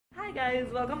Hi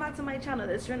guys, welcome back to my channel.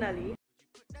 It's Raenelle-Lee.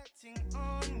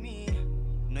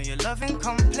 No, your loving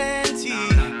come plenty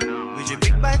with your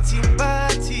big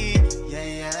body,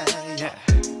 yeah.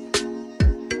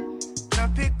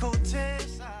 Tropical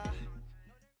taste.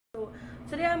 So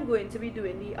today I'm going to be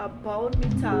doing the About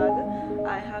Me tag.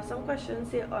 I have some questions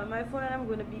here on my phone and I'm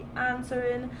going to be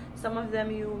answering. Some of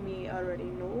them you may already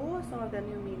know, some of them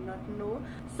you may not know.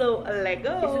 So let's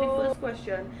go. So the first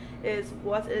question is,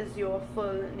 what is your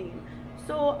full name?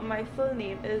 So my full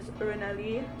name is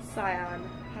Raenelle-Lee Cyan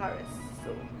Harris.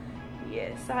 So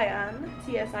yeah, Cyan,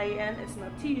 T-S-I-N. It's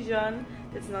not Tijan,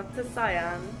 it's not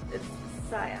Cyan, it's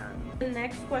Cyan. The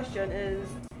next question is,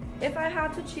 if I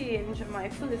had to change my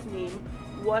first name,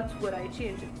 what would I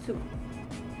change it to?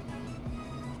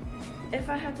 If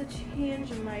I had to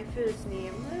change my first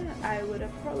name, I would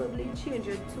have probably changed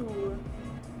it to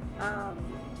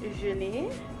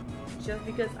Jeanne, just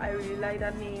because I really like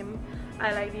that name.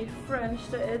 I like the French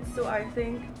to it, so I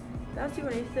think that's the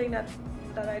only thing that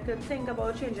I could think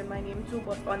about changing my name to.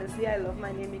 But honestly, I love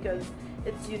my name because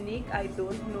it's unique. I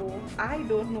don't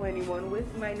know anyone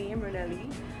with my name, Raenelle-Lee,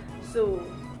 so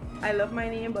I love my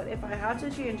name. But if I had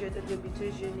to change it, it would be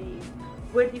to Jeanne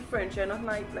with the French, and not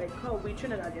like how we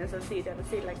Trinidadians say it. I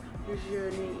say it like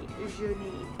Jeanne.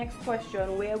 Next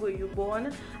question, where were you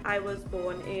born? I was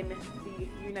born in the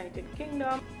United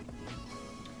Kingdom.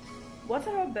 What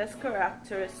are your best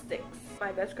characteristics?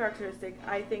 My best characteristic,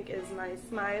 I think, is my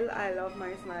smile. I love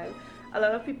my smile. A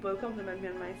lot of people compliment me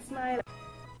on my smile.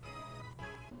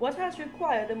 What has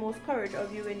required the most courage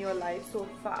of you in your life so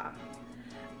far?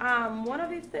 One of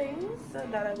the things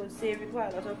that I would say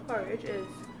required a lot of courage is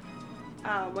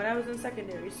when I was in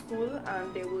secondary school,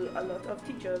 and there were a lot of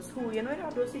teachers who, you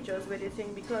have those teachers where they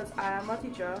think, because I am a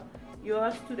teacher, you're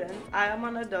a student, I am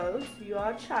an adult, you're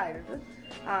a child,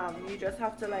 you just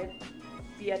have to like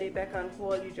be at a beck and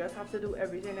call, you just have to do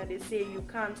everything that they say, you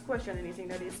can't question anything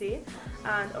that they say.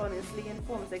 And honestly, in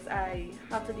Form 6 I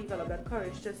had to develop that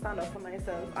courage to stand up for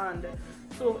myself. And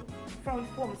so from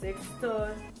Form 6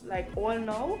 to like all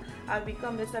now, I've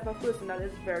become this type of person that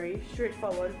is very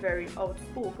straightforward, very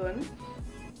outspoken.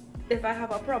 If I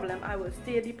have a problem, I will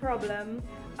state the problem.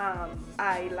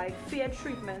 I like fair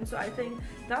treatment, so I think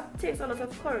that takes a lot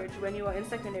of courage when you are in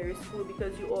secondary school,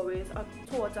 because you always are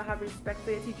taught to have respect for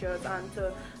your teachers and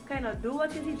to kind of do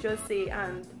what your teachers say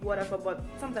and whatever. But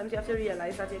sometimes you have to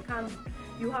realize that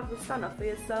you have to stand up for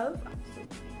yourself. So,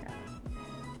 yeah.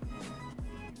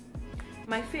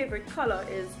 My favorite color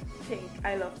is pink.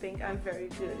 I love pink. I'm very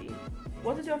girly.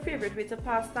 What is your favorite way to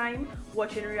pass time?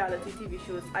 Watching reality TV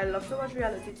shows. I love to watch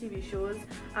reality TV shows.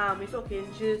 We're talking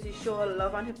Jersey Shore,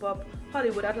 Love and Hip Hop,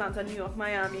 Hollywood, Atlanta, New York,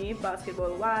 Miami,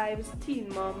 Basketball Wives,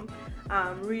 Teen Mom,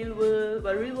 Real World.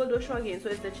 But Real World don't show again, so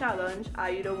it's The Challenge,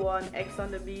 Are You the One, X on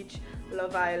the Beach,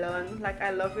 Love Island. Like, I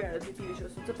love reality TV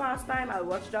shows. So to pass time, I'll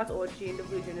watch that, or Jane the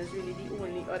Virgin is really the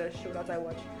only other show that I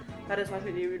watch that is not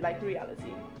really like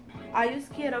reality. Are you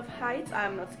scared of heights?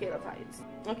 I'm not scared of heights.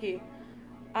 Okay.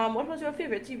 What was your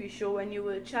favorite TV show when you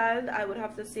were a child? I would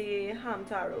have to say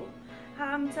Hamtaro.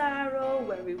 Hamtaro,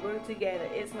 when we were together,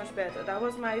 it's much better. That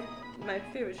was my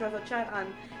favorite show as a child.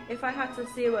 And if I had to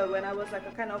say, well, when I was like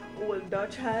a kind of older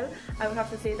child, I would have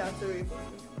to say that's the Raven.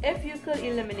 If you could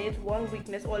eliminate one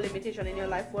weakness or limitation in your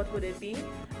life, what would it be?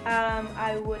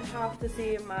 I would have to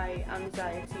say my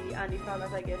anxiety and the fact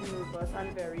that I get nervous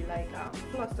and very like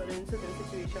flustered in certain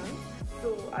situations.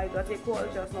 So I got a call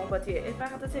just now, but yeah, if I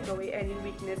had to take away any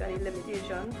weakness, any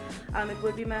limitation, it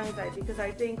would be my anxiety, because I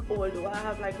think although I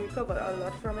have like recovered a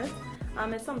lot from it,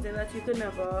 it's something that you could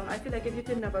never, I feel like if you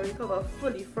could never recover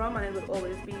fully from, and it will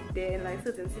always be there in like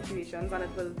certain situations, and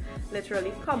it will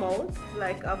literally come out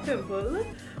like a pimple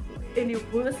in your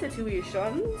worst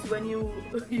situations. When you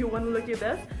want to look your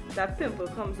best, that pimple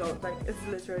comes out, like it's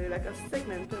literally like a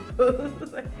sickening pimple.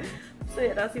 So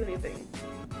yeah, that's the only thing.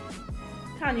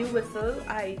 Can you whistle?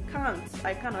 I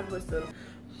cannot whistle.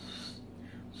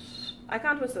 I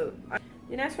can't whistle.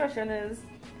 The next question is,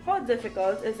 how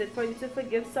difficult is it for you to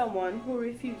forgive someone who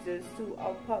refuses to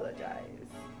apologize?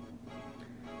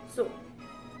 So,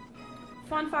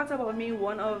 fun fact about me,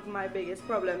 one of my biggest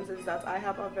problems is that I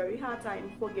have a very hard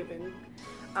time forgiving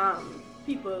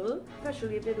people,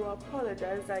 especially if they don't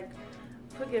apologize. Like,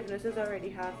 forgiveness is already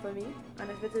hard for me,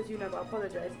 and if it is you never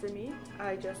apologize to me,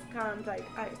 I just can't, like,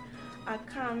 I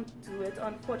can't do it,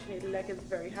 unfortunately. Like, it's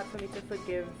very hard for me to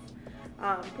forgive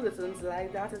persons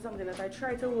like that. It's something that I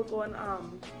try to work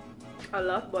on a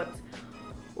lot, but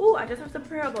Oh, I just have to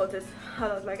pray about it a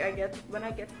lot. Like when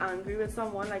I get angry with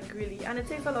someone, like really, and it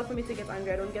takes a lot for me to get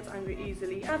angry. I don't get angry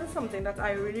easily. And that's something that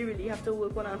I really have to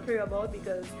work on and pray about,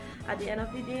 because at the end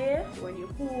of the day, when you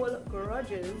hold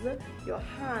grudges, your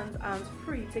hands aren't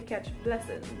free to catch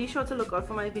blessings. Be sure to look out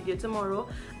for my video tomorrow.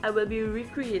 I will be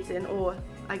recreating, or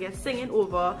I guess singing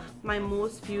over, my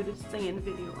most viewed singing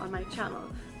video on my channel.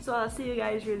 So I'll see you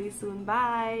guys really soon.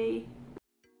 Bye.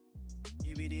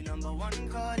 You be the number one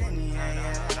calling,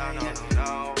 yeah.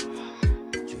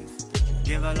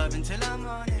 Give her love until I'm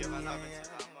on it.